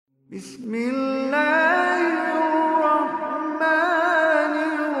بسم الله الرحمن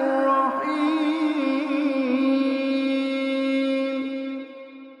الرحيم.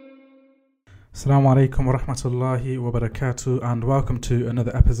 Assalamu alaikum wa rahmatullahi wa barakatuh, and welcome to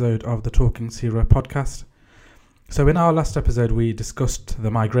another episode of the Talking Seerah podcast. So in our last episode we discussed the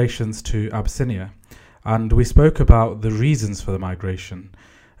migrations to Abyssinia, and we spoke about the reasons for the migration.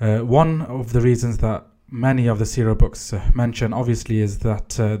 One of the reasons that many of the Seerah books mention obviously is that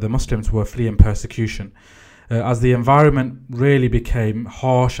the Muslims were fleeing persecution as the environment really became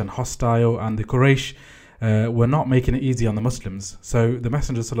harsh and hostile, and the Quraysh were not making it easy on the Muslims. So the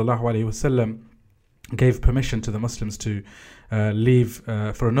Messenger sallallahu alaihi wasallam gave permission to the Muslims to leave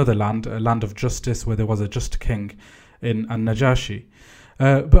for another land, a land of justice where there was a just king in An-Najashi.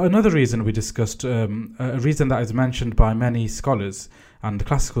 But another reason we discussed, a reason that is mentioned by many scholars and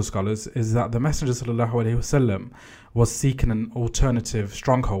classical scholars, is that the Messenger sallallahu alaihi wasallam was seeking an alternative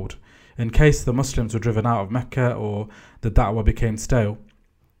stronghold in case the Muslims were driven out of Mecca or the da'wah became stale.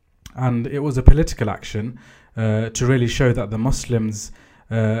 And it was a political action to really show that the Muslims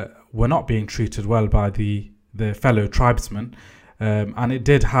were not being treated well by their fellow tribesmen, and it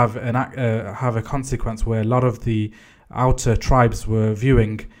did have a consequence where a lot of the outer tribes were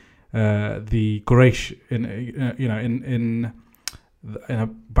viewing the Quraysh in a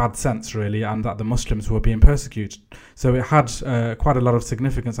bad sense, really, and that the Muslims were being persecuted. So it had quite a lot of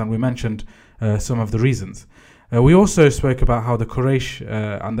significance, and we mentioned some of the reasons. We also spoke about how the Quraysh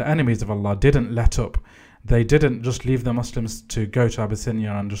and the enemies of Allah didn't let up. They didn't just leave the Muslims to go to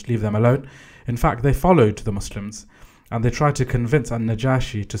Abyssinia and just leave them alone. In fact, they followed the Muslims, and they tried to convince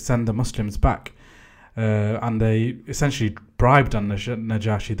An-Najashi to send the Muslims back. And they essentially bribed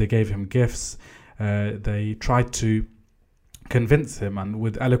An-Najashi. They gave him gifts. They tried to convince him, and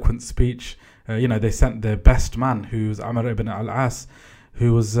with eloquent speech, they sent their best man, who's Amr ibn al-As,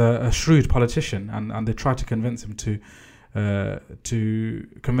 who was a shrewd politician, and they tried to convince him to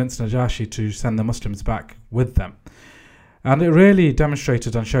convince Najashi to send the Muslims back with them. And it really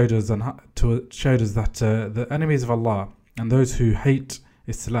demonstrated and showed us that the enemies of Allah and those who hate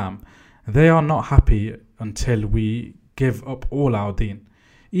Islam, they are not happy until we give up all our deen.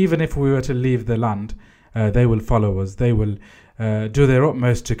 Even if we were to leave the land, they will follow us. They will do their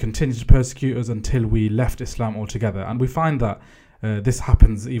utmost to continue to persecute us until we left Islam altogether. And we find that this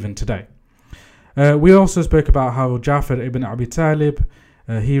happens even today. We also spoke about how Ja'far ibn Abi Talib,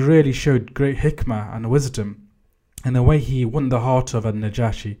 he really showed great hikmah and wisdom in the way he won the heart of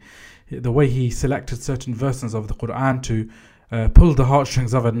An-Najashi, the way he selected certain verses of the Quran to pull the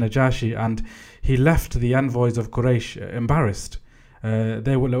heartstrings of An-Najashi, and he left the envoys of Quraysh embarrassed.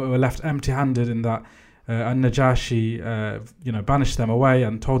 They were left empty-handed in that An-Najashi banished them away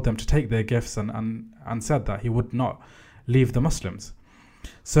and told them to take their gifts, and said that he would not leave the Muslims.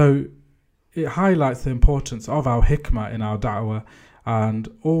 So it highlights the importance of our hikmah in our da'wah, and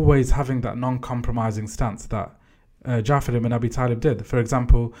always having that non-compromising stance that Ja'far ibn Abi Talib did. For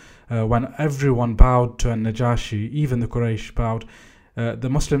example, when everyone bowed to An-Najashi, even the Quraysh bowed, the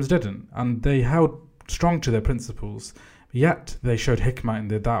Muslims didn't, and they held strong to their principles, yet they showed hikmah in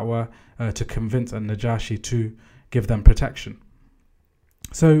their da'wah to convince An-Najashi to give them protection.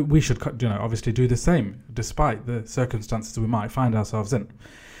 So we should obviously do the same despite the circumstances we might find ourselves in.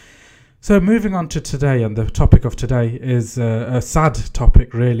 So moving on to today, and the topic of today is a sad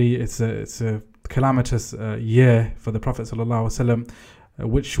topic, really. It's a calamitous year for the Prophet ﷺ,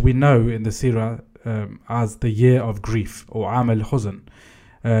 which we know in the Seerah as the year of grief, or Am al-Huzn.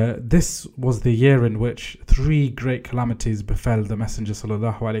 This was the year in which three great calamities befell the Messenger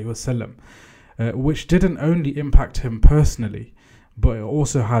ﷺ, which didn't only impact him personally, but it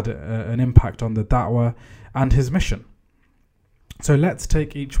also had an impact on the da'wah and his mission. So let's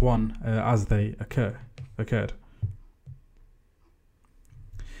take each one as they occurred.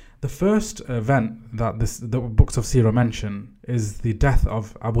 The first event that the books of Seerah mention is the death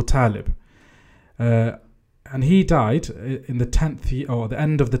of Abu Talib. And he died in the 10th year, or the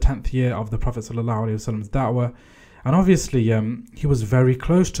end of the 10th year of the Prophet ﷺ's da'wah. And obviously he was very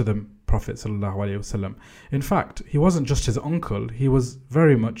close to the Prophet ﷺ. In fact, he wasn't just his uncle, he was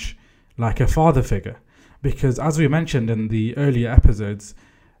very much like a father figure. Because as we mentioned in the earlier episodes,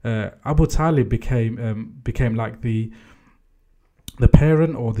 Abu Talib became like the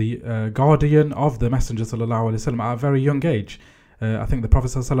parent or the guardian of the Messenger ﷺ at a very young age. I think the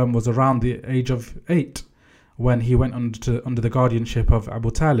Prophet ﷺ was around the age of 8 when he went under the guardianship of Abu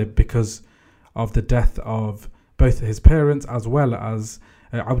Talib, because of the death of both his parents as well as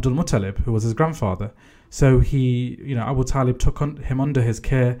Abdul Muttalib, who was his grandfather. So Abu Talib took him under his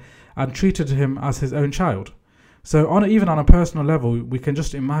care and treated him as his own child. So even on a personal level, we can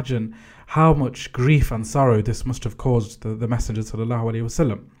just imagine how much grief and sorrow this must have caused the Messenger sallallahu alaihi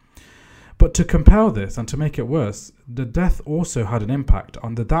wasallam. But to compel this and to make it worse, the death also had an impact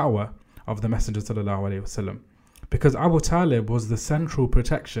on the da'wah of the Messenger sallallahu alaihi wasallam, because Abu Talib was the central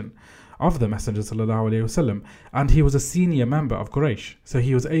protection of the Messenger sallallahu alaihi wasallam, and he was a senior member of Quraysh, so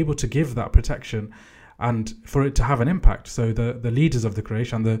he was able to give that protection and for it to have an impact. So the leaders of the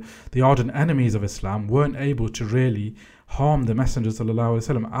Quraysh and the ardent enemies of Islam weren't able to really harm the Messenger sallallahu alaihi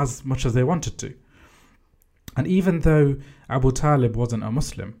wasallam as much as they wanted to. And even though Abu Talib wasn't a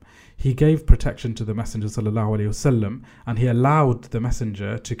Muslim, he gave protection to the Messenger sallallahu alaihi wasallam, and he allowed the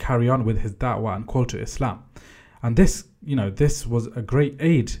Messenger to carry on with his da'wah and call to Islam. And this was a great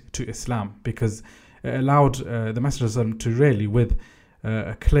aid to Islam, because it allowed the Messenger to really, with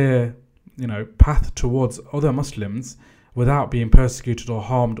a clear path towards other Muslims without being persecuted or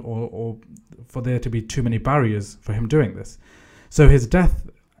harmed, or for there to be too many barriers for him doing this. So his death,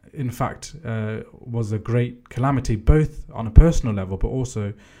 in fact, was a great calamity, both on a personal level but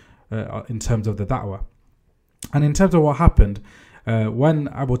also in terms of the da'wah. And in terms of what happened, when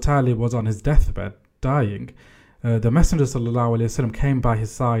Abu Talib was on his deathbed dying, the Messenger sallallahu alaihi wasallam came by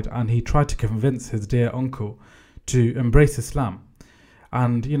his side, and he tried to convince his dear uncle to embrace Islam.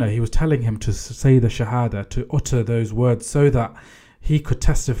 And he was telling him to say the shahada, to utter those words, so that he could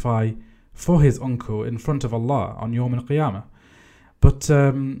testify for his uncle in front of Allah on Yawm al-Qiyamah. But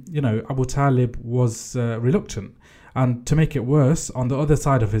Abu Talib was reluctant. And to make it worse, on the other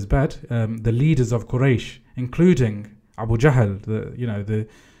side of his bed, the leaders of Quraysh, including Abu Jahl,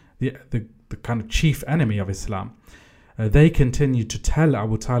 the kind of chief enemy of Islam, they continued to tell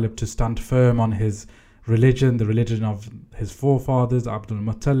Abu Talib to stand firm on his religion, the religion of his forefathers, Abdul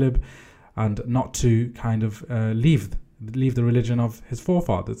Muttalib, and not to kind of leave the religion of his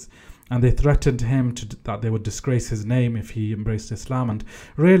forefathers. And they threatened him that they would disgrace his name if he embraced Islam, and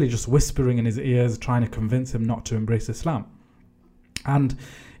really just whispering in his ears, trying to convince him not to embrace Islam. And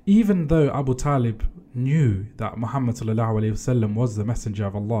even though Abu Talib knew that Muhammad sallallahu alaihi wasallam was the messenger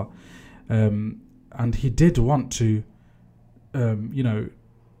of Allah, and he did want to,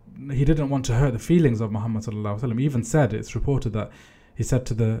 he didn't want to hurt the feelings of Muhammad sallallahu alaihi wasallam. He even said, it's reported that he said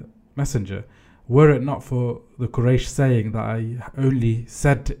to the messenger, "Were it not for the Quraysh saying that I only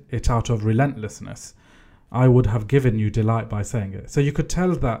said it out of relentlessness, I would have given you delight by saying it." So you could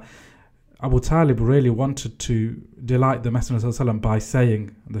tell that Abu Talib really wanted to delight the Messenger sallallahu alaihi wasallam by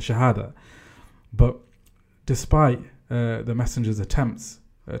saying the Shahada. But despite the Messenger's attempts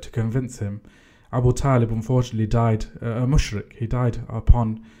to convince him, Abu Talib unfortunately died a mushrik. He died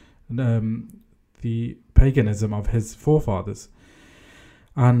upon the paganism of his forefathers.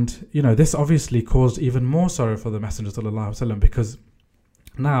 And this obviously caused even more sorrow for the Messenger sallallahu alaihi wasallam, because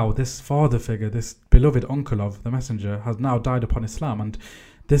now this father figure, this beloved uncle of the Messenger, has now died upon Islam, and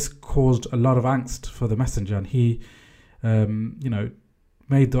this caused a lot of angst for the Messenger. And he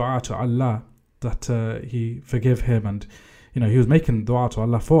made dua to Allah that he forgive him, and he was making dua to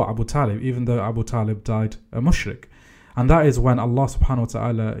Allah for Abu Talib, even though Abu Talib died a mushrik. And that is when Allah subhanahu wa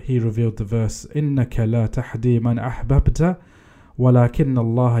ta'ala, he revealed the verse, إِنَّكَ لَا تَحْدِي مَنْ أَحْبَبْتَ وَلَكِنَّ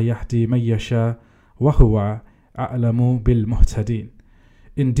اللَّهَ يَهْدِي مَنْ يَشَاءُ وَهُوَ أَعْلَمُ بِالْمُهْتَدِينَ.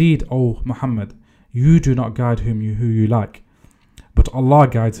 Indeed, O Muhammad, you do not guide who you like, but Allah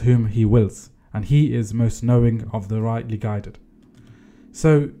guides whom He wills, and He is most knowing of the rightly guided.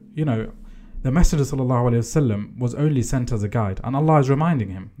 So, the Messenger sallallahu alaihi wasallam was only sent as a guide, and Allah is reminding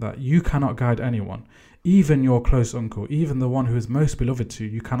him that you cannot guide anyone, even your close uncle, even the one who is most beloved to you,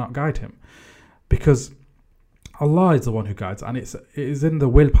 you cannot guide him, because Allah is the one who guides, and it is in the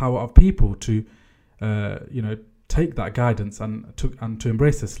willpower of people to, take that guidance and to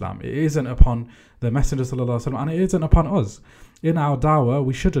embrace Islam. It isn't upon the Messenger sallallahu alaihi wasallam, and it isn't upon us. In our da'wah,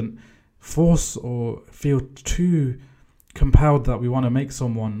 we shouldn't force or feel too compelled that we want to make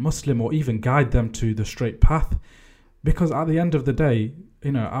someone Muslim or even guide them to the straight path, because at the end of the day,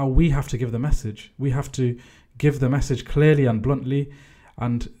 we have to give the message. We have to give the message clearly and bluntly,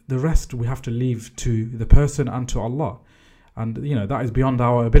 and the rest we have to leave to the person and to Allah. And that is beyond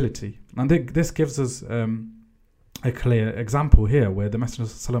our ability. And this gives us a clear example here, where the Messenger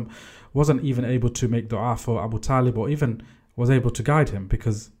ﷺ wasn't even able to make dua for Abu Talib, or even was able to guide him,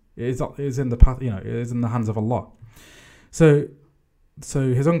 because it is in the path, it is in the hands of Allah. So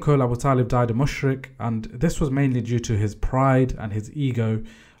his uncle Abu Talib died a mushrik, and this was mainly due to his pride and his ego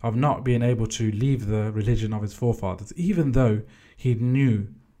of not being able to leave the religion of his forefathers, even though he knew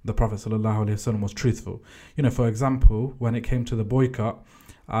the Prophet ﷺ was truthful. For example, when it came to the boycott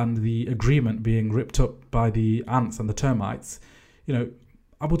and the agreement being ripped up by the ants and the termites,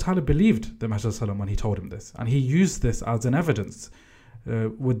 Abu Talib believed the Messenger when he told him this, and he used this as an evidence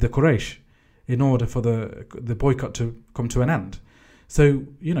with the Quraysh in order for the boycott to come to an end. So,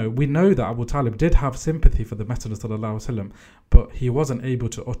 we know that Abu Talib did have sympathy for the Messenger ﷺ, but he wasn't able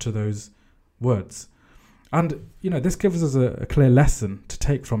to utter those words. And, this gives us a clear lesson to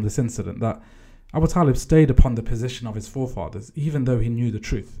take from this incident, that Abu Talib stayed upon the position of his forefathers, even though he knew the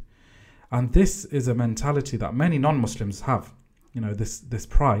truth. And this is a mentality that many non-Muslims have, this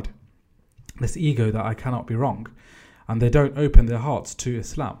pride, this ego that I cannot be wrong, and they don't open their hearts to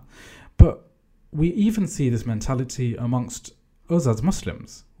Islam. But we even see this mentality amongst us as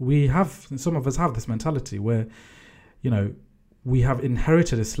Muslims. Some of us have this mentality where, we have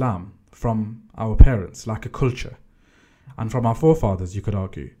inherited Islam from our parents, like a culture, and from our forefathers, you could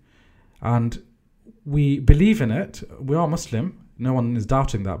argue. And we believe in it. We are Muslim. No one is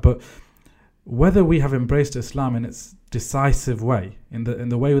doubting that. But whether we have embraced Islam in its decisive way, in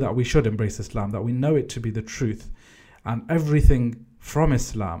the way that we should embrace Islam, that we know it to be the truth, and everything from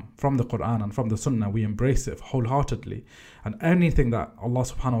Islam, from the Quran and from the Sunnah, we embrace it wholeheartedly, and anything that Allah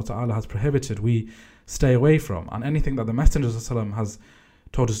subhanahu wa ta'ala has prohibited, we stay away from, and anything that the Messenger ﷺ has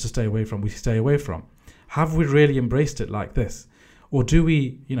told us to stay away from, we stay away from. Have we really embraced it like this? Or do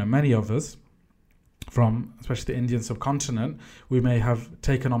we, many of us, from especially the Indian subcontinent, we may have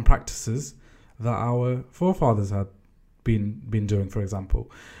taken on practices that our forefathers had been doing, for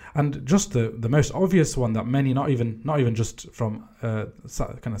example. And just the most obvious one that many, not even just from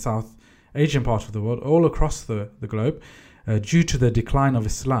kind of South Asian part of the world, all across the globe, due to the decline of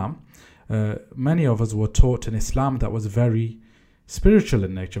Islam, many of us were taught an Islam that was very spiritual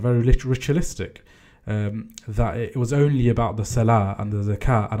in nature, very ritualistic, that it was only about the salah and the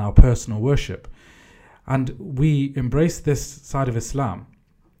zakah and our personal worship. And we embraced this side of Islam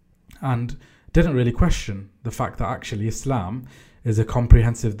and didn't really question the fact that actually Islam is a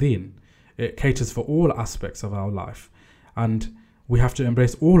comprehensive deen. It caters for all aspects of our life, and we have to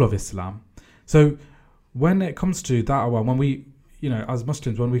embrace all of Islam. So when it comes to da'wah, when we, as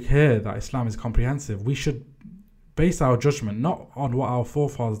Muslims, when we hear that Islam is comprehensive, we should base our judgment not on what our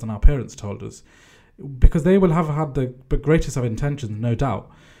forefathers and our parents told us, because they will have had the greatest of intentions, no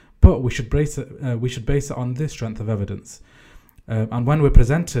doubt, but we should base it on this strength of evidence. And when we're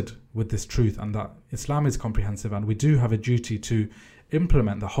presented with this truth, and that Islam is comprehensive, and we do have a duty to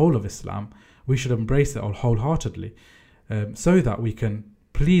implement the whole of Islam, we should embrace it all wholeheartedly, so that we can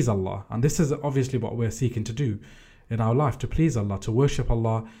please Allah. And this is obviously what we're seeking to do in our life, to please Allah, to worship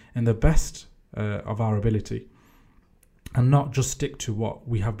Allah in the best of our ability, and not just stick to what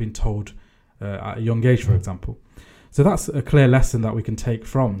we have been told at a young age, for example. So that's a clear lesson that we can take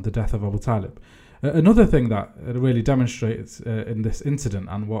from the death of Abu Talib. Another thing that really demonstrates in this incident,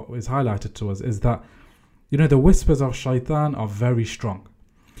 and what is highlighted to us, is that the whispers of shaitan are very strong.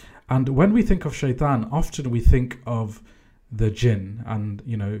 And when we think of shaitan, often we think of the jinn and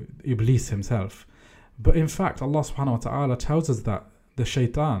Iblis himself. But in fact, Allah subhanahu wa ta'ala tells us that the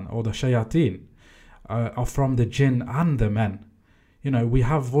shaitan, or the shayateen, are from the jinn and the men. We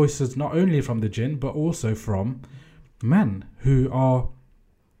have voices not only from the jinn, but also from men who are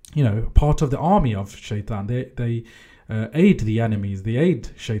part of the army of shaitan. They aid the enemies, they aid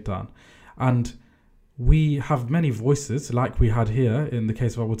shaitan. And we have many voices, like we had here in the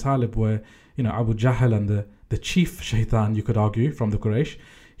case of Abu Talib, where Abu Jahl, and the chief shaitan, you could argue, from the Quraysh,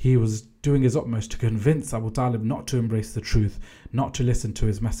 he was doing his utmost to convince Abu Talib not to embrace the truth, not to listen to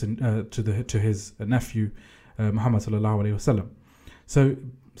his to his nephew Muhammad sallallahu alaihi wasallam. So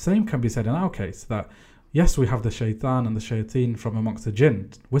same can be said in our case, that yes, we have the shaitan and the shayateen from amongst the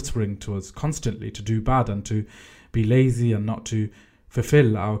jinn whispering to us constantly to do bad and to be lazy and not to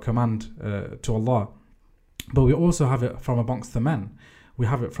fulfill our command to Allah. But we also have it from amongst the men. We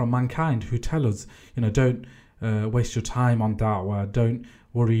have it from mankind who tell us, don't waste your time on da'wah, don't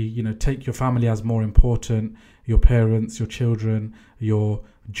worry, take your family as more important, your parents, your children, your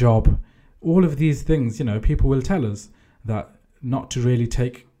job. All of these things, people will tell us that not to really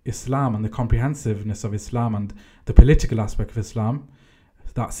take Islam and the comprehensiveness of Islam and the political aspect of Islam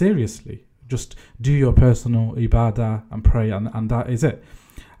that seriously. Just do your personal ibadah and pray, and that is it.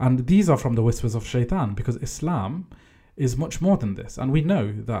 And these are from the whispers of shaitan, because Islam is much more than this. And we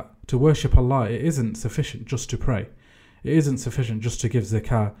know that to worship Allah, it isn't sufficient just to pray. It isn't sufficient just to give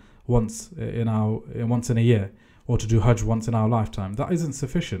zakah once in a year, or to do hajj once in our lifetime. That isn't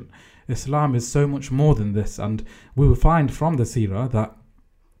sufficient. Islam is so much more than this, and we will find from the seerah that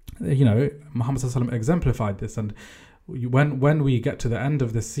Muhammad sallallahu alaihi wasallam exemplified this. And when we get to the end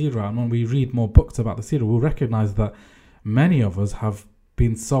of the seerah, and when we read more books about the seerah, we'll recognize that many of us have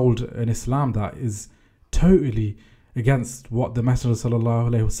been sold an Islam that is totally against what the Messenger sallallahu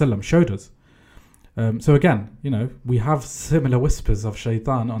alaihi wasallam showed us. So again, we have similar whispers of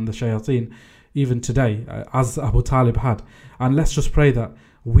shaitan on the shayateen even today, as Abu Talib had. And let's just pray that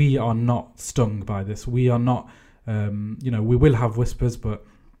we are not stung by this. We are not, we will have whispers, but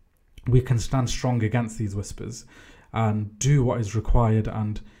we can stand strong against these whispers and do what is required,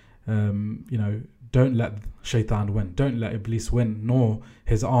 and don't let shaitan win. Don't let Iblis win, nor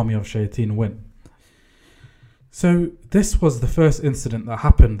his army of shayateen win. So this was the first incident that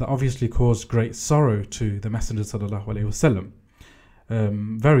happened that obviously caused great sorrow to the Messenger sallallahu alaihi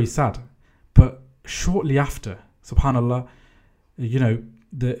wasallam. Very sad. But shortly after, subhanallah,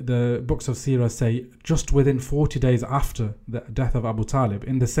 the books of Seerah say just within 40 days after the death of Abu Talib,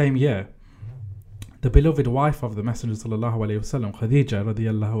 in the same year, the beloved wife of the Messenger sallallahu alaihi wasallam, Khadija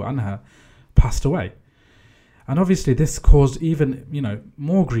radiyallahu anha, passed away. And obviously this caused even,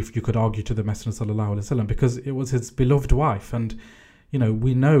 more grief, you could argue, to the Messenger sallallahu alaihi wasallam, because it was his beloved wife, and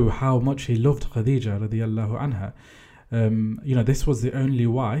we know how much he loved Khadija radiyallahu anha. This was the only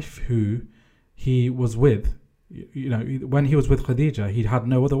wife who he was with. When he was with Khadija, he had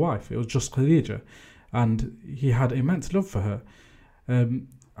no other wife. It was just Khadija, and he had immense love for her.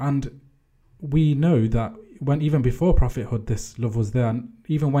 And we know that even before prophethood, this love was there, and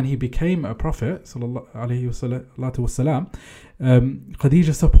even when he became a prophet, sallallahu alaihi wasallam,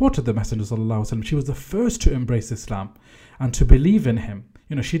 Khadija supported the Messenger sallallahu alaihi wasallam. She was the first to embrace Islam and to believe in him.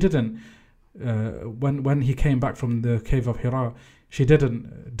 She didn't. When he came back from the cave of Hira, she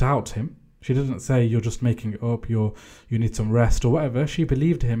didn't doubt him. She didn't say, "You're just making it up. You need some rest," or whatever. She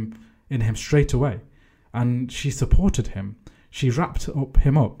believed in him straight away, and she supported him. She wrapped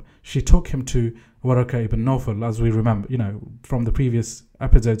him up. She took him to Waraka ibn Nawfal, as we remember, from the previous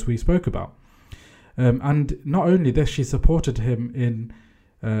episodes we spoke about. And not only this, she supported him in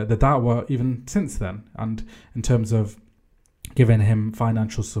the da'wah even since then, and in terms of giving him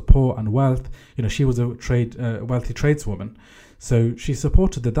financial support and wealth. She was a wealthy tradeswoman, so she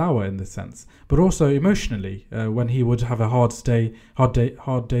supported the da'wah in this sense. But also emotionally, when he would have a hard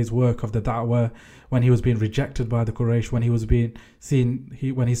day's work of the da'wah, when he was being rejected by the Quraysh, when he was being seen,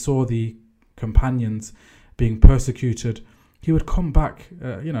 when he saw the companions being persecuted, he would come back,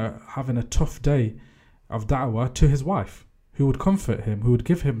 having a tough day of da'wah, to his wife, who would comfort him, who would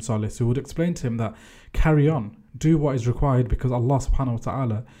give him solace, who would explain to him that carry on, do what is required, because Allah subhanahu wa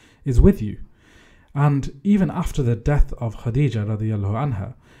ta'ala is with you. And even after the death of Khadija radiyallahu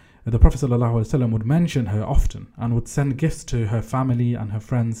anha, the Prophet sallallahu alaihi wasallam would mention her often and would send gifts to her family and her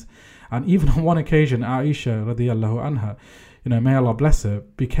friends. And even on one occasion, Aisha radiyallahu anha, may Allah bless her,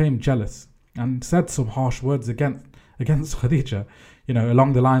 became jealous and said some harsh words against Khadija,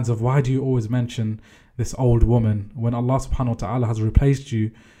 along the lines of, "Why do you always mention this old woman when Allah subhanahu wa ta'ala has replaced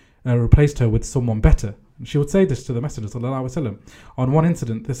her with someone better?" And she would say this to the Messenger sallallahu alaihi wasallam. On one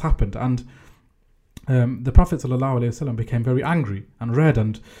incident, this happened, and the Prophet sallallahu alaihi wasallam became very angry and red,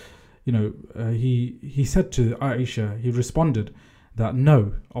 and he said to Aisha, he responded that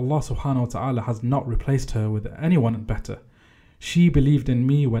no, Allah subhanahu wa ta'ala has not replaced her with anyone better. She believed in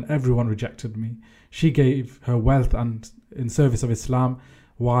me when everyone rejected me. She gave her wealth and in service of Islam,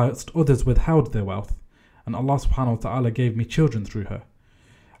 whilst others withheld their wealth, and Allah subhanahu wa ta'ala gave me children through her.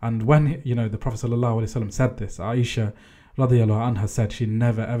 And when the Prophet sallallahu alaihi wasallam said this, Aisha radiyallahu anha said she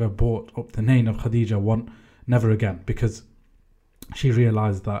never ever brought up the name of Khadija never again, because she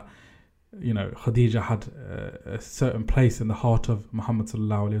realized that Khadija had a certain place in the heart of Muhammad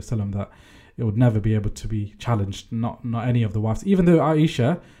sallallahu alaihi wasallam that it would never be able to be challenged. Not any of the wives, even though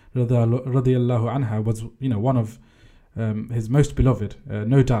Aisha radiyallahu anha was one of his most beloved.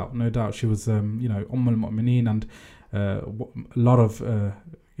 No doubt, she was al-Mu'mineen, and a lot of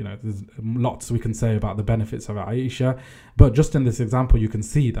there's lots we can say about the benefits of Aisha, but just in this example you can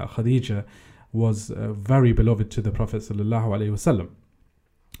see that Khadija was very beloved to the Prophet sallallahu alaihi wasallam.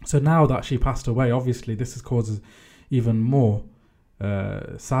 So now that she passed away, obviously this causes even more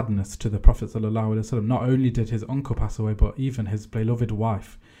sadness to the Prophet sallallahu alaihi wasallam. Not only did his uncle pass away, but even his beloved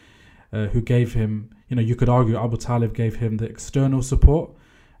wife, who gave him, you could argue Abu Talib gave him the external support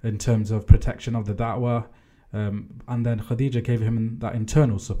in terms of protection of the da'wah, and then Khadija gave him that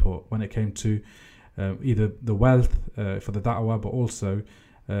internal support when it came to either the wealth for the da'wah, but also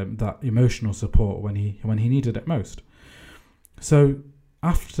that emotional support when he needed it most. So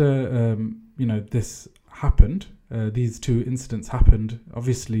after this happened, these two incidents happened,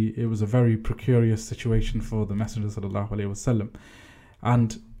 obviously it was a very precarious situation for the Messenger sallallahu alaihi wasallam.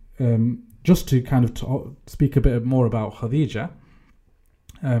 And just to kind of speak a bit more about Khadija,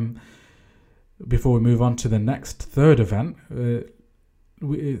 before we move on to the next third event,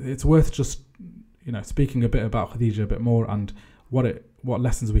 it's worth just speaking a bit about Khadija a bit more and what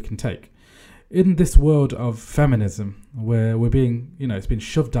lessons we can take. In this world of feminism, where we're being, it's been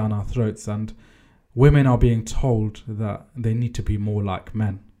shoved down our throats and women are being told that they need to be more like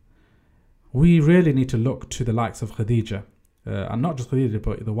men, we really need to look to the likes of Khadija, and not just Khadija,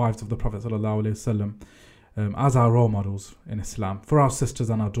 but the wives of the Prophet ﷺ, as our role models in Islam, for our sisters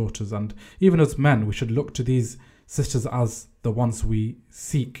and our daughters. And even as men, we should look to these sisters as the ones we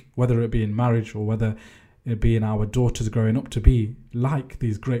seek, whether it be in marriage or whether it be in our daughters growing up, to be like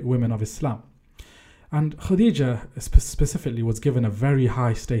these great women of Islam. And Khadija specifically was given a very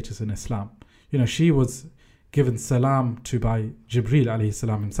high status in Islam. She was given salam to by Jibreel alayhi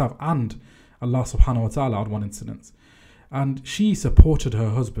salam himself and Allah subhanahu wa ta'ala on one incident. And she supported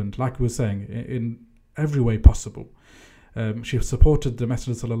her husband, like we were saying, in every way possible. She supported the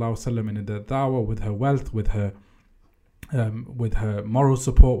Messenger sallallahu alaihi wasallam in the da'wah, with her wealth, with her moral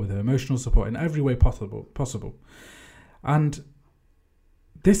support, with her emotional support, in every way possible. And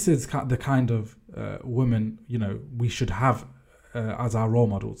this is the kind of women we should have as our role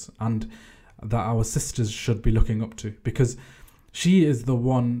models, and that our sisters should be looking up to, because she is the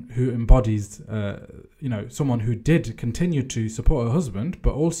one who embodies someone who did continue to support her husband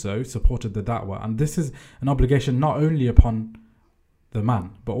but also supported the da'wah. And this is an obligation not only upon the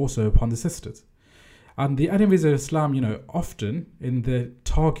man but also upon the sisters. And the enemies of Islam, often in the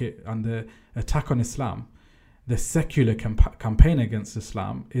target and the attack on Islam, the secular campaign against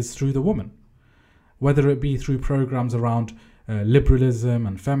Islam is through the woman, whether it be through programs around liberalism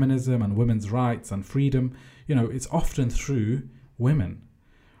and feminism and women's rights and freedom. It's often through women.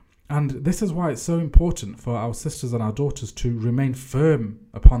 And this is why it's so important for our sisters and our daughters to remain firm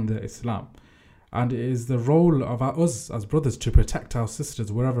upon their Islam. And it is the role of us as brothers to protect our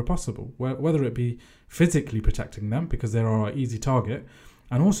sisters wherever possible, whether it be physically protecting them because they are our easy target,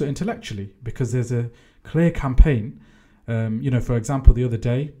 and also intellectually because there's a clear campaign. For example, the other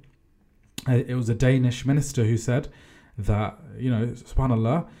day, it was a Danish minister who said that,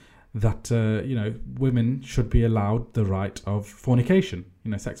 subhanAllah, that women should be allowed the right of fornication,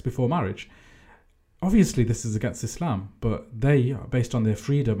 sex before marriage. Obviously this is against Islam, but they, based on their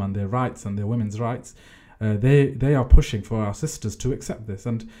freedom and their rights and their women's rights, they are pushing for our sisters to accept this.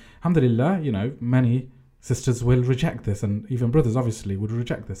 And alhamdulillah, many sisters will reject this, and even brothers obviously would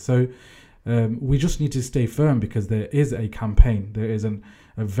reject this. So we just need to stay firm, because there is a campaign, there is a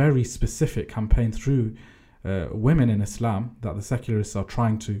very specific campaign through women in Islam that the secularists are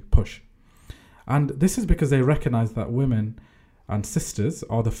trying to push. And this is because they recognize that women and sisters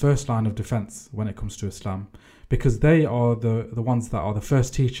are the first line of defense when it comes to Islam, because they are the ones that are the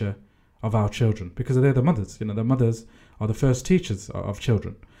first teacher of our children, because they're the mothers. The mothers are the first teachers of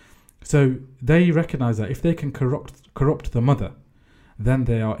children. So they recognize that if they can corrupt the mother, then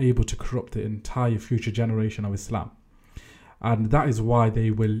they are able to corrupt the entire future generation of Islam. And that is why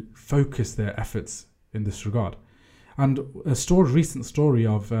they will focus their efforts in this regard. And a recent story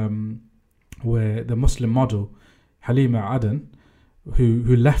of where the Muslim model Halima Aden,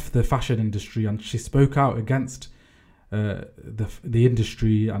 who left the fashion industry, and she spoke out against the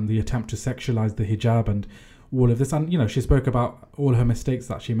industry and the attempt to sexualize the hijab and all of this. And she spoke about all her mistakes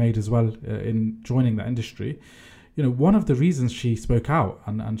that she made as well in joining that industry. One of the reasons she spoke out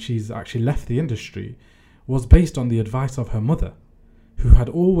and she's actually left the industry was based on the advice of her mother, who had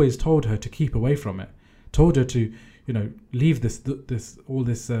always told her to keep away from it, told her to leave this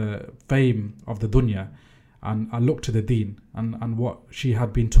fame of the dunya and look to the deen and what she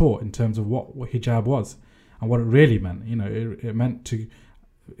had been taught in terms of what hijab was and what it really meant.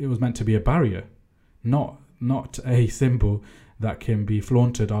 It was meant to be a barrier, not a symbol that can be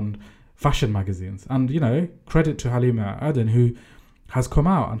flaunted on fashion magazines. And credit to Halima Aden, who has come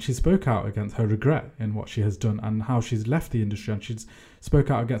out and she spoke out against her regret in what she has done and how she's left the industry, and she's spoke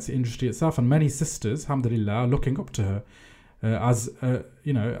out against the industry itself. And many sisters, alhamdulillah, are looking up to her as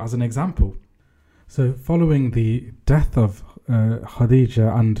an example. So following the death of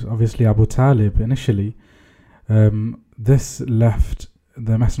Khadija and obviously Abu Talib initially, this left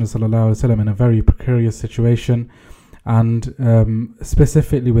the Messenger ﷺ in a very precarious situation. And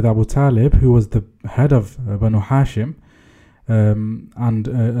specifically with Abu Talib, who was the head of Banu Hashim and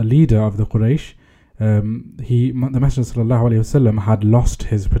a leader of the Quraysh, the Messenger ﷺ had lost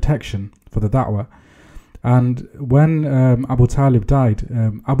his protection for the da'wah. And when Abu Talib died,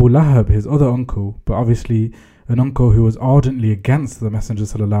 Abu Lahab, his other uncle, but obviously an uncle who was ardently against the Messenger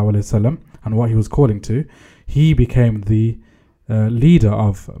ﷺ and what he was calling to, he became the leader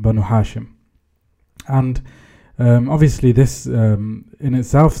of Banu Hashim. And obviously this in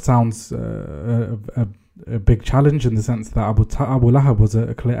itself sounds a a big challenge in the sense that Abu Lahab was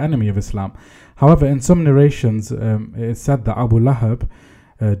a clear enemy of Islam. However, in some narrations, it is said that Abu Lahab,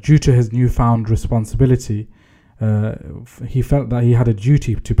 due to his newfound responsibility, he felt that he had a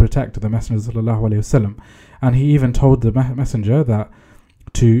duty to protect the Messenger sallallahu alaihi wasallam, and he even told the Messenger that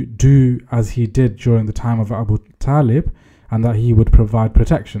to do as he did during the time of Abu Talib, and that he would provide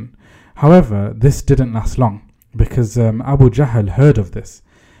protection. However, this didn't last long, because Abu Jahl heard of this,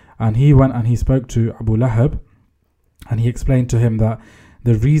 and he went and he spoke to Abu Lahab, and he explained to him that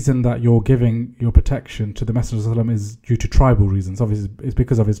the reason that you're giving your protection to the Messenger sallallahu alaihi wasallam is due to tribal reasons. Obviously, it's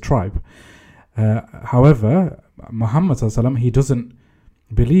because of his tribe. However, Muhammad sallallahu alaihi wasallam, he doesn't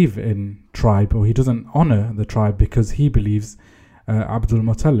believe in tribe, or he doesn't honor the tribe, because he believes Abdul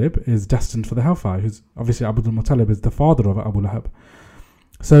Muttalib is destined for the hellfire. Who's obviously Abdul Muttalib is the father of Abu Lahab.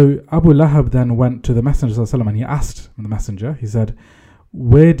 So Abu Lahab then went to the Messenger sallallahu alaihi wasallam, and he asked the Messenger, he said,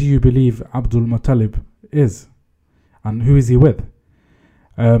 where do you believe Abdul Muttalib is, and who is he with?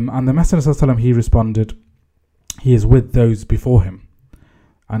 And the Messenger sallallahu alaihi wasallam, he responded, he is with those before him.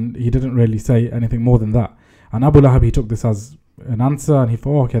 And he didn't really say anything more than that. And Abu Lahab, he took this as an answer, and he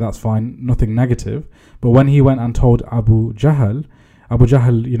thought, oh, okay, that's fine, nothing negative. But when he went and told Abu Jahl,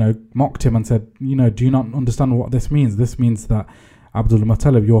 mocked him and said, do you not understand what this means? This means that Abdul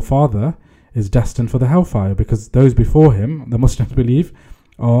Muttalib, your father, is destined for the hellfire, because those before him, the Muslims believe,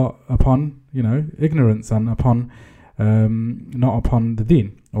 are upon, ignorance, and upon not upon the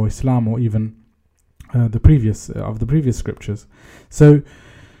deen or Islam, or even the previous scriptures. So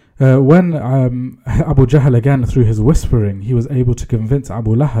when Abu Jahl, again through his whispering, he was able to convince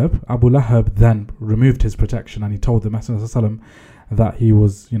Abu Lahab then removed his protection, and he told the Messenger sallallahu alaihi wasallam that he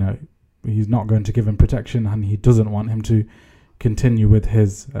was, he's not going to give him protection, and he doesn't want him to continue with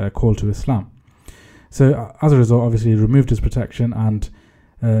his call to Islam. So as a result, obviously, he removed his protection, and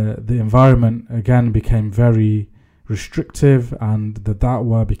the environment again became very restrictive, and the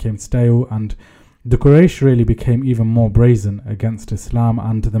da'wah became stale, and the Quraysh really became even more brazen against Islam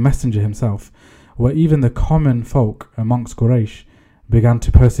and the Messenger himself, where even the common folk amongst Quraysh began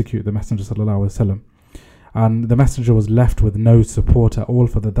to persecute the Messenger sallallahu alaihi wasallam, and the Messenger was left with no support at all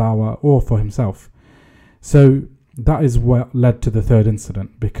for the da'wah or for himself. So that is what led to the third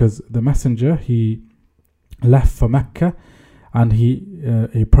incident, because the Messenger, he left for Mecca, and he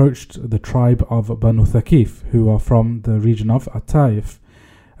approached the tribe of Banu Thaqif, who are from the region of At-Taif,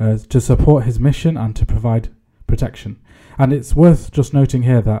 to support his mission and to provide protection. And it's worth just noting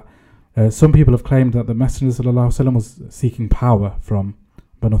here that some people have claimed that the Messenger sallallahu alaihi wasallam was seeking power from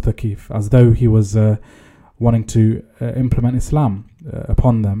Banu Thaqif, as though he was wanting to implement Islam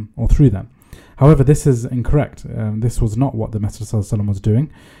upon them or through them. However, this is incorrect. This was not what the Messenger sallallahu alaihi wasallam was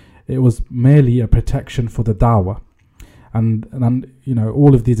doing. It was merely a protection for the da'wah. And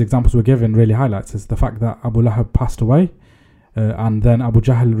all of these examples were given really highlights is the fact that Abu Lahab passed away, and then Abu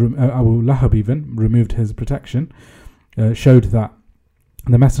Lahab even removed his protection, showed that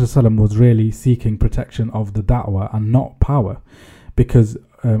the Messenger sallallahu alaihi wasallam was really seeking protection of the da'wah and not power, because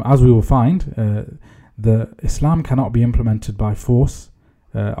as we will find, the Islam cannot be implemented by force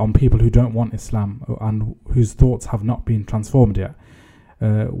on people who don't want Islam and whose thoughts have not been transformed yet.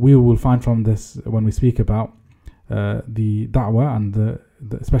 We will find from this, when we speak about the da'wah and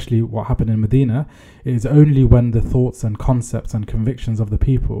especially what happened in Medina, it is only when the thoughts and concepts and convictions of the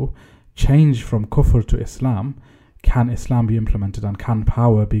people change from kufr to Islam can Islam be implemented and can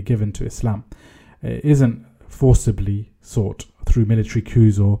power be given to Islam. It isn't forcibly sought through military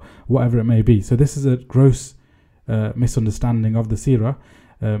coups or whatever it may be. So this is a gross misunderstanding of the seerah.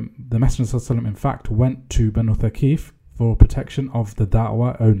 The Messenger sallallahu alaihi wasallam in fact went to Banu Thaqif for protection of the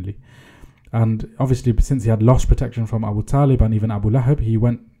da'wah only. And obviously, since he had lost protection from Abu Talib and even Abu Lahab, he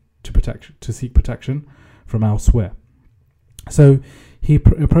went to seek protection from elsewhere. So he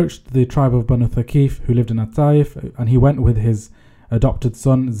approached the tribe of Banu Thaqif, who lived in At-Taif, and he went with his adopted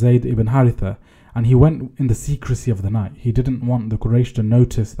son Zayd ibn Haritha, and he went in the secrecy of the night. He didn't want the Quraysh to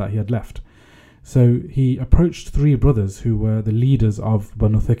notice that he had left. So he approached three brothers who were the leaders of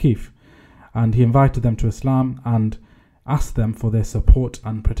Banu Thaqif, and he invited them to Islam and asked them for their support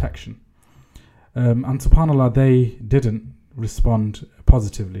and protection. And subhanAllah, they didn't respond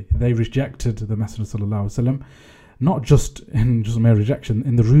positively. They rejected the Messenger sallallahu alaihi wasallam, not just mere rejection,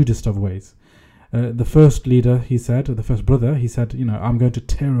 in the rudest of ways. The first leader, the first brother, he said, I'm going to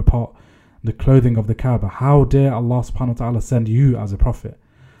tear apart the clothing of the Kaaba. How dare Allah subhanahu wa ta'ala send you as a prophet?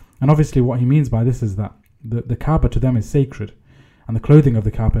 And obviously what he means by this is that the Kaaba to them is sacred, and the clothing of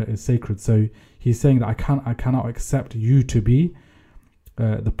the Kaaba is sacred. So he's saying that I cannot accept you to be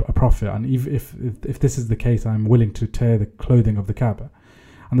a prophet, and if this is the case, I'm willing to tear the clothing of the Kaaba.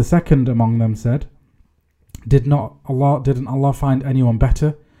 And the second among them said didn't Allah find anyone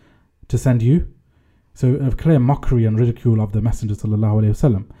better to send you? So a clear mockery and ridicule of the Messenger sallallahu alaihi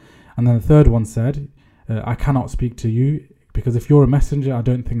wasallam. And then the third one said, I cannot speak to you because if you're a messenger, I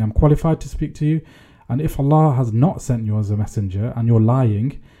don't think I'm qualified to speak to you. And if Allah has not sent you as a messenger and you're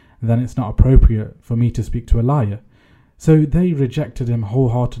lying, then it's not appropriate for me to speak to a liar. So they rejected him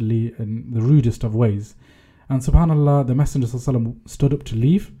wholeheartedly in the rudest of ways. And subhanAllah, the Messenger sallallahu alaihi wasallam stood up to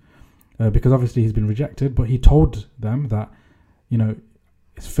leave because obviously he's been rejected, but he told them that,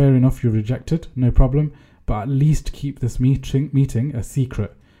 it's fair enough you're rejected, no problem, but at least keep this meeting a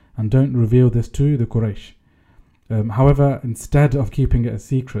secret and don't reveal this to the Quraysh. However, instead of keeping it a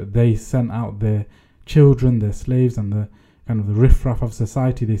secret, they sent out their children, their slaves, and the kind of the riffraff of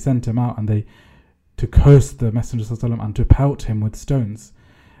society. They sent him out and to curse the Messenger sallallahu alaihi wasallam and to pelt him with stones.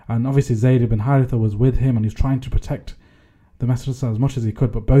 And obviously Zayd ibn Haritha was with him and he was trying to protect the Messenger as much as he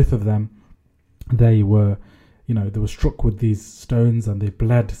could, but both of them, they were struck with these stones and they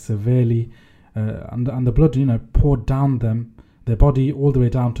bled severely, and the blood, poured down their body all the way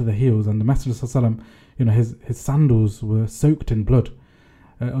down to the heels. And the Messenger sallallahu alaihi wasallam, his sandals were soaked in blood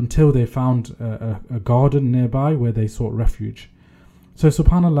until they found a garden nearby where they sought refuge. So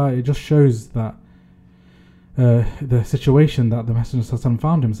subhanAllah, it just shows that the situation that the Messenger sallallahu alaihi wasallam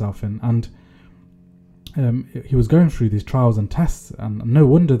found himself in, and he was going through these trials and tests, and no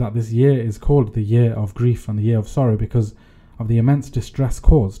wonder that this year is called the year of grief and the year of sorrow because of the immense distress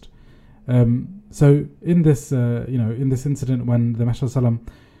caused. So in this incident, when the Messenger sallallahu alaihi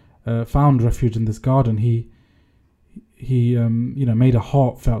wasallam found refuge in this garden, he made a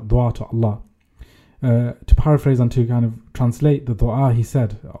heartfelt dua to Allah. To paraphrase and to kind of translate the dua, he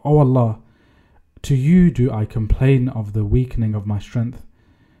said, "O Allah, to you do I complain of the weakening of my strength,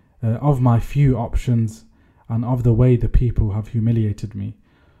 of my few options, and of the way the people have humiliated me.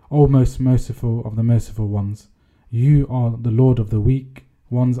 O most merciful of the merciful ones, you are the Lord of the weak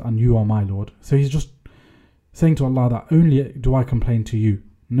ones, and you are my Lord." So he's just saying to Allah that only do I complain to you,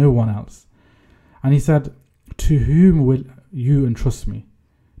 no one else. And he said, "To whom will you entrust me?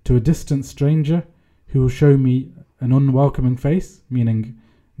 To a distant stranger who will show me an unwelcoming face," meaning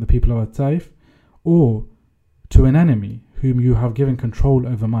the people of At-Taif, "or to an enemy whom you have given control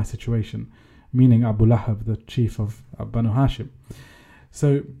over my situation," meaning Abu Lahab, the chief of Banu Hashim.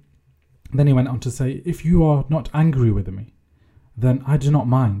 So then he went on to say, "If you are not angry with me, then I do not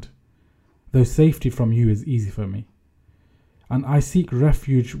mind, though safety from you is easy for me. And I seek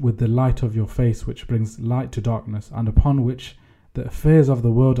refuge with the light of your face, which brings light to darkness, and upon which the affairs of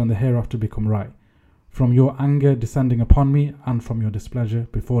the world and the hereafter become right, from your anger descending upon me and from your displeasure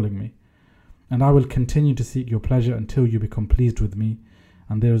befalling me. And I will continue to seek your pleasure until you become pleased with me,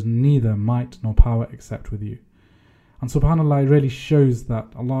 and there is neither might nor power except with you." And subhanAllah, it really shows that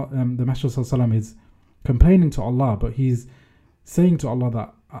Allah, the Messenger sallallahu alaihi wasallam is complaining to Allah, but he's saying to Allah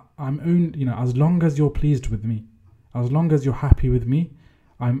that I'm only, as long as you're pleased with me, as long as you're happy with me,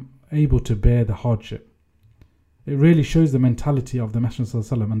 I'm able to bear the hardship. It really shows the mentality of the Messenger sallallahu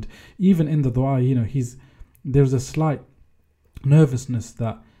alaihi wasallam. And even in the dua, there's a slight nervousness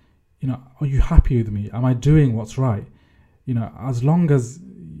that, are you happy with me? Am I doing what's right? As long as,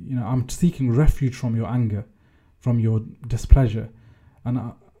 I'm seeking refuge from your anger, from your displeasure.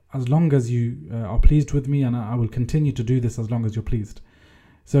 And as long as you are pleased with me, and I will continue to do this as long as you're pleased.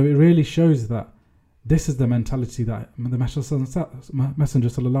 So it really shows that this is the mentality that the Messenger sallallahu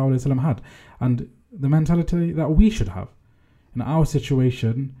alaihi wasallam had, and the mentality that we should have. In our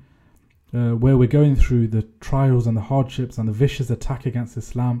situation, where we're going through the trials and the hardships and the vicious attack against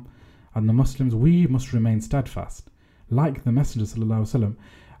Islam and the Muslims, we must remain steadfast, like the Messenger sallallahu alaihi wasallam,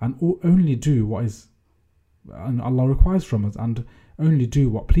 and only do what is and Allah requires from us, and only do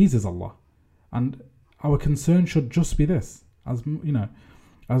what pleases Allah. And our concern should just be this: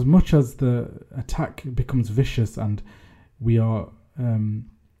 as much as the attack becomes vicious and we are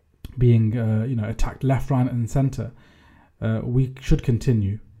being attacked left, right, and centre, we should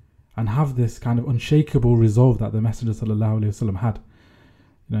continue and have this kind of unshakable resolve that the Messenger sallallahu alaihi wasallam had.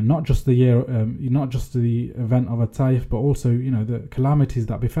 Not just the year, not just the event of At-Taif, but also the calamities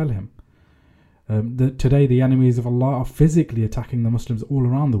that befell him. Today, the enemies of Allah are physically attacking the Muslims all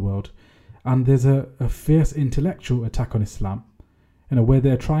around the world, and there's a fierce intellectual attack on Islam, where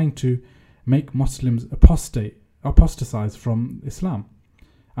they're trying to make Muslims apostatize from Islam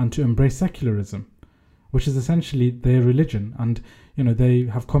and to embrace secularism, which is essentially their religion. And they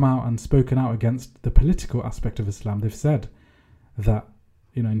have come out and spoken out against the political aspect of Islam. They've said that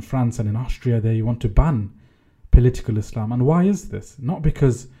in France and in Austria they want to ban political Islam. And why is this? Not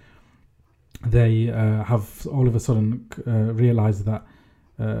because they have all of a sudden realized that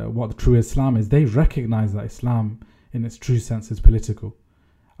what the true Islam is, they recognize that Islam in its true sense is political.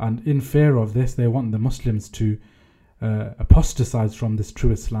 And in fear of this, they want the Muslims to apostatize from this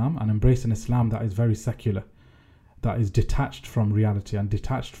true Islam and embrace an Islam that is very secular, that is detached from reality and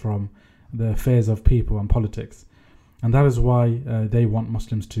detached from the affairs of people and politics. And that is why they want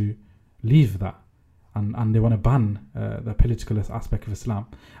Muslims to leave that, and they want to ban the political aspect of Islam.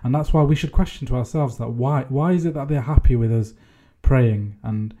 And that's why we should question to ourselves that why is it that they're happy with us praying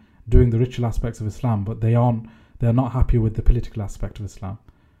and doing the ritual aspects of Islam, but they're not happy with the political aspect of Islam?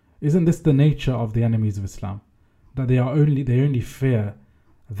 Isn't this the nature of the enemies of Islam? That they only fear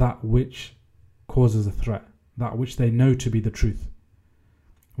that which causes a threat, that which they know to be the truth.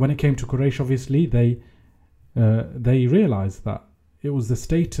 When it came to Quraysh, obviously they realized that it was the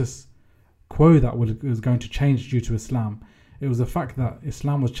status quo that was going to change due to Islam. It was the fact that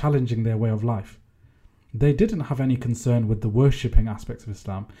Islam was challenging their way of life. They didn't have any concern with the worshipping aspects of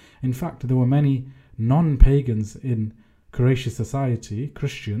Islam. In fact, there were many non-pagans in Quraysh society,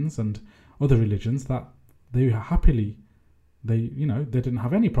 Christians and other religions, that they didn't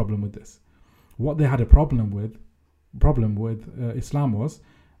have any problem with this. What they had a problem with Islam was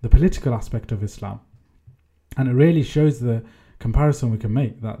the political aspect of Islam. And it really shows the comparison we can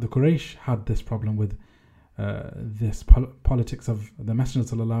make, that the Quraysh had this problem with this politics of the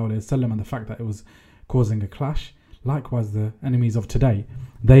Messenger ﷺ and the fact that it was causing a clash. Likewise, the enemies of today,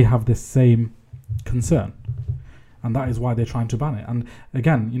 they have this same concern, and that is why they're trying to ban it. And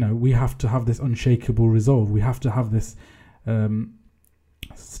again, we have to have this unshakable resolve. We have to have this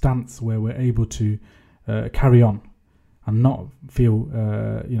stance where we're able to carry on and not feel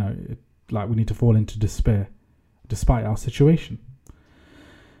like we need to fall into despair despite our situation.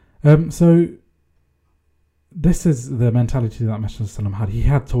 So this is the mentality that Messenger had. He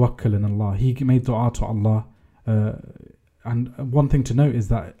had tawakkul in Allah. He made dua to Allah. And one thing to note is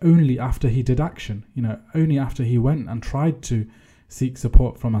that only after he did action, only after he went and tried to seek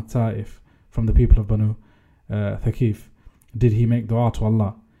support from At-Ta'if, from the people of Banu Thaqif, did he make dua to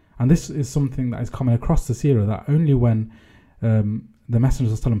Allah. And this is something that is common across the seerah, that only when the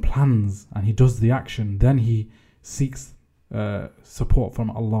Messenger plans and he does the action, then he seeks support from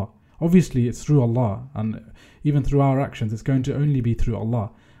Allah. Obviously, it's through Allah, and even through our actions, it's going to only be through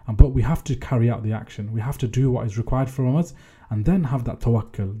Allah. But we have to carry out the action. We have to do what is required from us, and then have that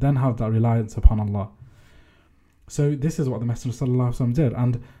tawakkul, then have that reliance upon Allah. So this is what the Messenger ﷺ did.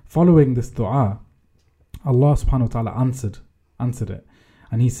 And following this dua, Allah subhanahu wa ta'ala answered it.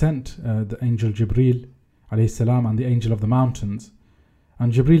 And he sent the angel Jibreel alayhi salam and the angel of the mountains.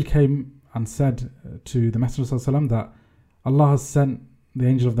 And Jibreel came and said to the Messenger ﷺ that Allah has sent the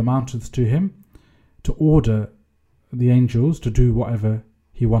angel of the mountains to him to order the angels to do whatever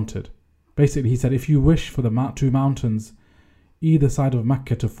he wanted. Basically, he said, if you wish for the two mountains either side of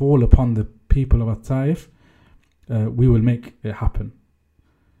Mecca to fall upon the people of At-Ta'if, we will make it happen.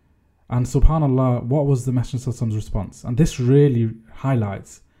 And subhanallah, what was the Messenger's response? And this really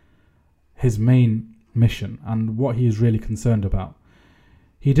highlights his main mission and what he is really concerned about.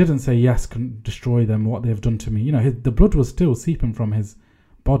 He didn't say, yes, can destroy them, what they have done to me. The blood was still seeping from his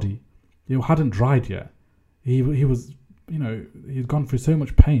body. It hadn't dried yet. He was, he'd gone through so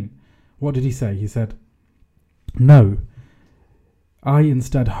much pain. What did he say? He said, no, I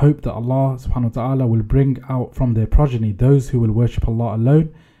instead hope that Allah subhanahu wa ta'ala will bring out from their progeny those who will worship Allah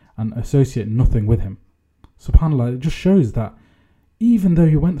alone and associate nothing with him. SubhanAllah, it just shows that even though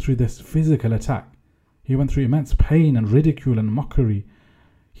he went through this physical attack, he went through immense pain and ridicule and mockery,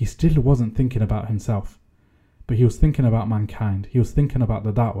 he still wasn't thinking about himself, but he was thinking about mankind. He was thinking about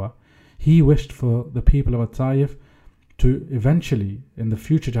the da'wah. He wished for the people of At-Ta'if to eventually, in the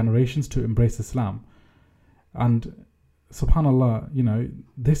future generations, to embrace Islam. And subhanallah,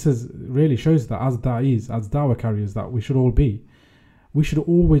 this really shows that as da'is, as da'wah carriers that we should all be, we should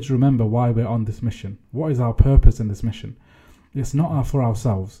always remember why we're on this mission. What is our purpose in this mission? It's not for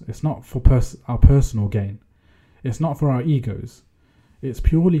ourselves. It's not for our personal gain. It's not for our egos. It's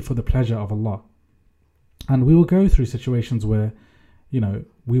purely for the pleasure of Allah. And we will go through situations where,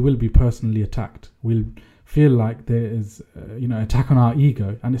 we will be personally attacked. We'll feel like there is, attack on our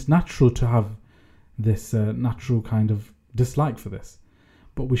ego. And it's natural to have this natural kind of dislike for this.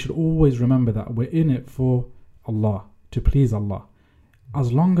 But we should always remember that we're in it for Allah, to please Allah.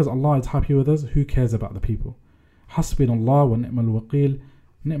 As long as Allah is happy with us, who cares about the people? Hasbunallah wa ni'mal waqil,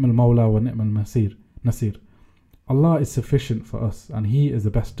 ni'mal mawla wa ni'mal nasir. Allah is sufficient for us, and He is the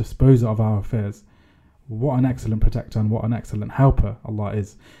best disposer of our affairs. What an excellent protector and what an excellent helper Allah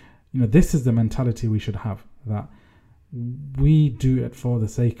is. This is the mentality we should have, that we do it for the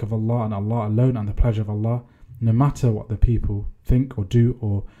sake of Allah and Allah alone and the pleasure of Allah. no matter what the people think or do,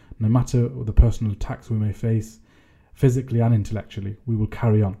 or no matter the personal attacks we may face, physically and intellectually, we will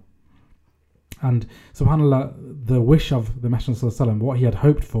carry on. And subhanAllah, the wish of the Messenger, what he had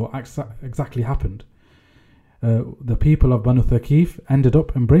hoped for, exactly happened. The people of Banu Thaqif ended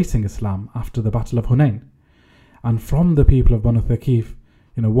up embracing Islam after the Battle of Hunain. And from the people of Banu Thaqif,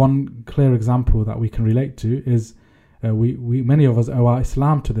 one clear example that we can relate to is we many of us owe our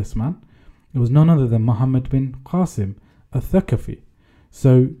Islam to this man. It was none other than Muhammad bin Qasim al-Thaqafi.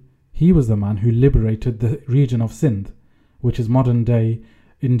 So he was the man who liberated the region of Sindh, which is modern day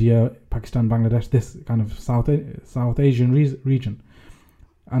India, Pakistan, Bangladesh, this kind of South Asian region.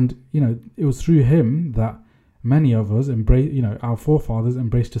 And it was through him that many of us our forefathers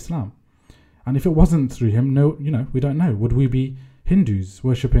embraced Islam. And if it wasn't through him, we don't know. Would we be Hindus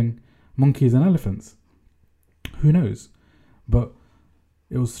worshipping monkeys and elephants? Who knows? But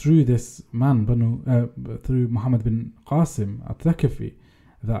it was through this man, through Muhammad bin Qasim al-Thaqafi,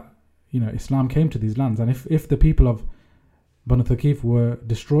 that Islam came to these lands. And if the people of Banu Thaqif were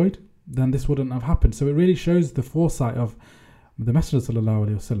destroyed, then this wouldn't have happened. So it really shows the foresight of the Messenger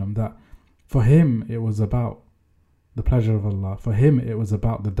ﷺ, that for him it was about the pleasure of Allah. For him it was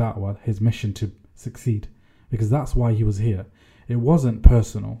about the da'wah, his mission to succeed, because that's why he was here. It wasn't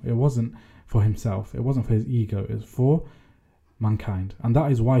personal, it wasn't for himself, it wasn't for his ego, it was for mankind. And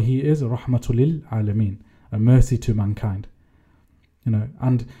that is why he is a rahmatul lil alameen, a mercy to mankind.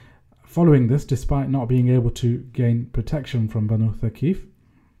 And following this, despite not being able to gain protection from Banu Thaqif,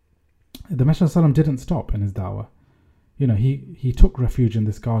 the Messenger didn't stop in his da'wah. He took refuge in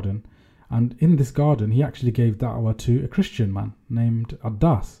this garden, and in this garden he actually gave da'wah to a Christian man named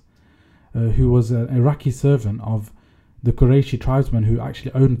Addas, who was an Iraqi servant of the Qurayshi tribesmen who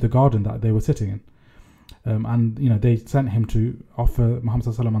actually owned the garden that they were sitting in. And they sent him to offer Muhammad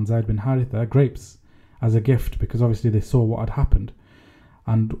and Zayd bin Haritha grapes as a gift, because obviously they saw what had happened.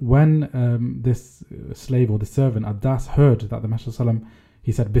 And when this slave or the servant Addas heard that the Messenger,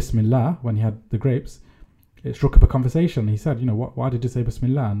 he said Bismillah when he had the grapes, it struck up a conversation. He said, why did you say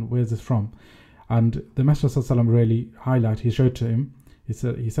Bismillah, and where's this from? And the Messenger really highlighted, he showed to him, he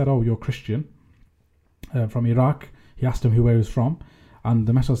said, oh, you're Christian from Iraq. He asked him where he was from, and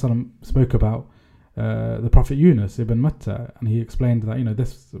the Messenger spoke about the Prophet Yunus ibn Matta, and he explained that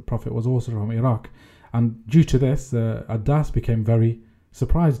this prophet was also from Iraq. And due to this, Addas became very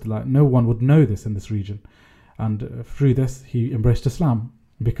surprised, like no one would know this in this region. And through this he embraced Islam,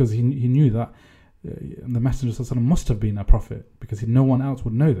 because he knew that the Messenger must have been a prophet, because no one else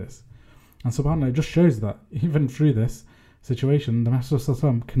would know this. And subhanAllah, it just shows that even through this situation, the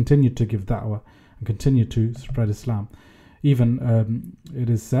Messenger continued to give da'wah and continued to spread Islam. Even it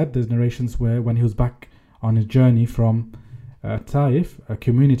is said, there's narrations where when he was back on his journey from Taif, a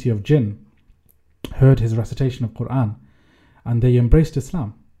community of jinn heard his recitation of Quran, and they embraced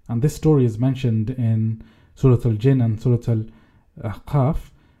Islam. And this story is mentioned in Surah Al-Jinn and Surah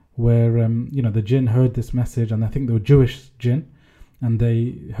Al-Ahqaf, where the jinn heard this message, and I think they were Jewish jinn, and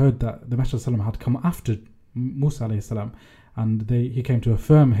they heard that the Messenger had come after Musa alayhi salam, and he came to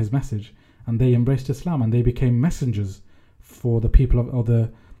affirm his message, and they embraced Islam, and they became messengers for the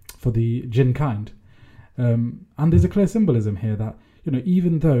people for the jinn kind. And there's a clear symbolism here that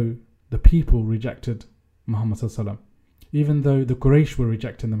even though the people rejected Muhammad sallallahu alaihi wasallam, even though the Quraysh were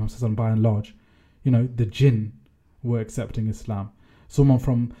rejecting the Muhammad by and large, the jinn were accepting Islam. Someone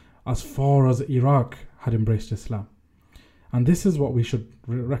from as far as Iraq had embraced Islam. And this is what we should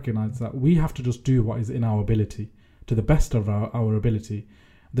recognize, that we have to just do what is in our ability, to the best of our ability.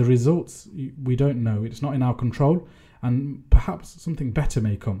 The results, we don't know. It's not in our control, and perhaps something better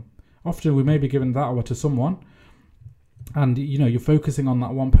may come. Often we may be given da'wah to someone, and you're focusing on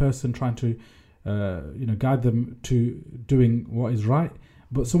that one person, trying to guide them to doing what is right,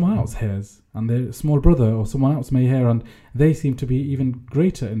 but someone else hears, and their small brother or someone else may hear, and they seem to be even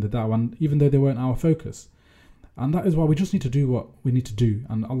greater in the da'wah, even though they weren't our focus. And that is why we just need to do what we need to do,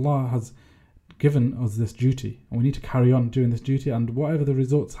 and Allah has given us this duty, and we need to carry on doing this duty, and whatever the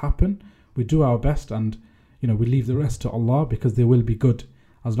results happen, we do our best, and we leave the rest to Allah, because they will be good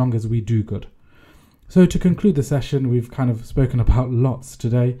as long as we do good. So to conclude the session, we've kind of spoken about lots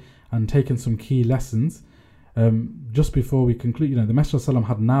today and taken some key lessons. Just before we conclude, the Messenger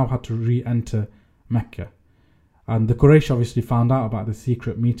had to re-enter Mecca, and the Quraysh obviously found out about the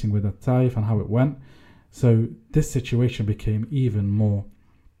secret meeting with At-Taif and how it went. So this situation became even more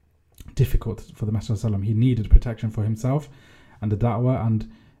difficult for the Messenger. He needed protection for himself and the da'wah, and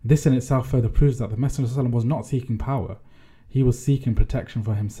this in itself further proves that the Messenger was not seeking power. He was seeking protection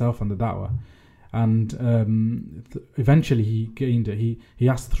for himself and the da'wah. And eventually he gained it. He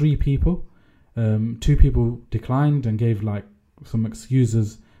asked 3 people Two people declined and gave like some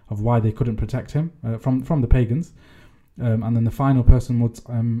excuses of why they couldn't protect him from the pagans. And then the final person was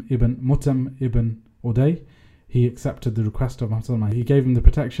Mutam ibn Uday. He accepted the request of Muhammad. He gave him the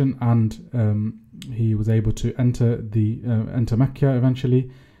protection, and he was able to enter Mecca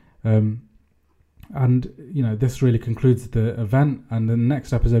eventually. And this really concludes the event. And in the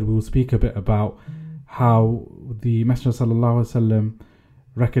next episode, we will speak a bit about how the Messenger sallallahu alaihi wasallam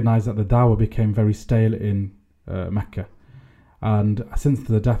recognized that the dawah became very stale in Mecca. And since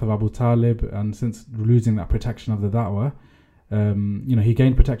the death of Abu Talib and since losing that protection of the da'wah, he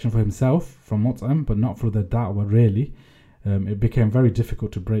gained protection for himself from Mut'im, but not for the da'wah really. It became very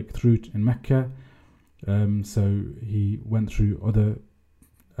difficult to break through in Mecca. So he went through other,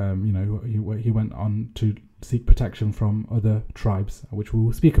 he went on to seek protection from other tribes, which we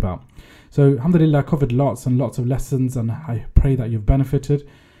will speak about. So alhamdulillah, I covered lots and lots of lessons, and I pray that you've benefited.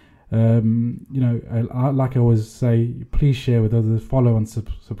 Like I always say, please share with others, follow and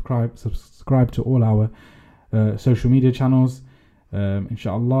subscribe to all our social media channels.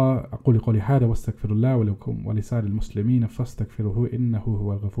 inshallah. أقول قولي هذا واستغفر الله ولكم ولسائر المسلمين فاستغفروه إنه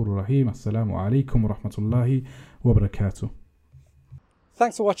هو الغفور الرحيم. السلام عليكم ورحمة الله وبركاته.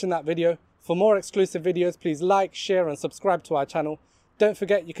 Thanks for watching that video. For more exclusive videos, please like, share and subscribe to our channel. Don't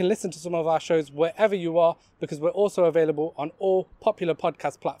forget you can listen to some of our shows wherever you are, because we're also available on all popular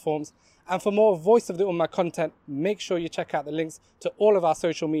podcast platforms. And for more Voice of the Ummah content, make sure you check out the links to all of our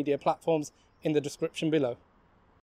social media platforms in the description below.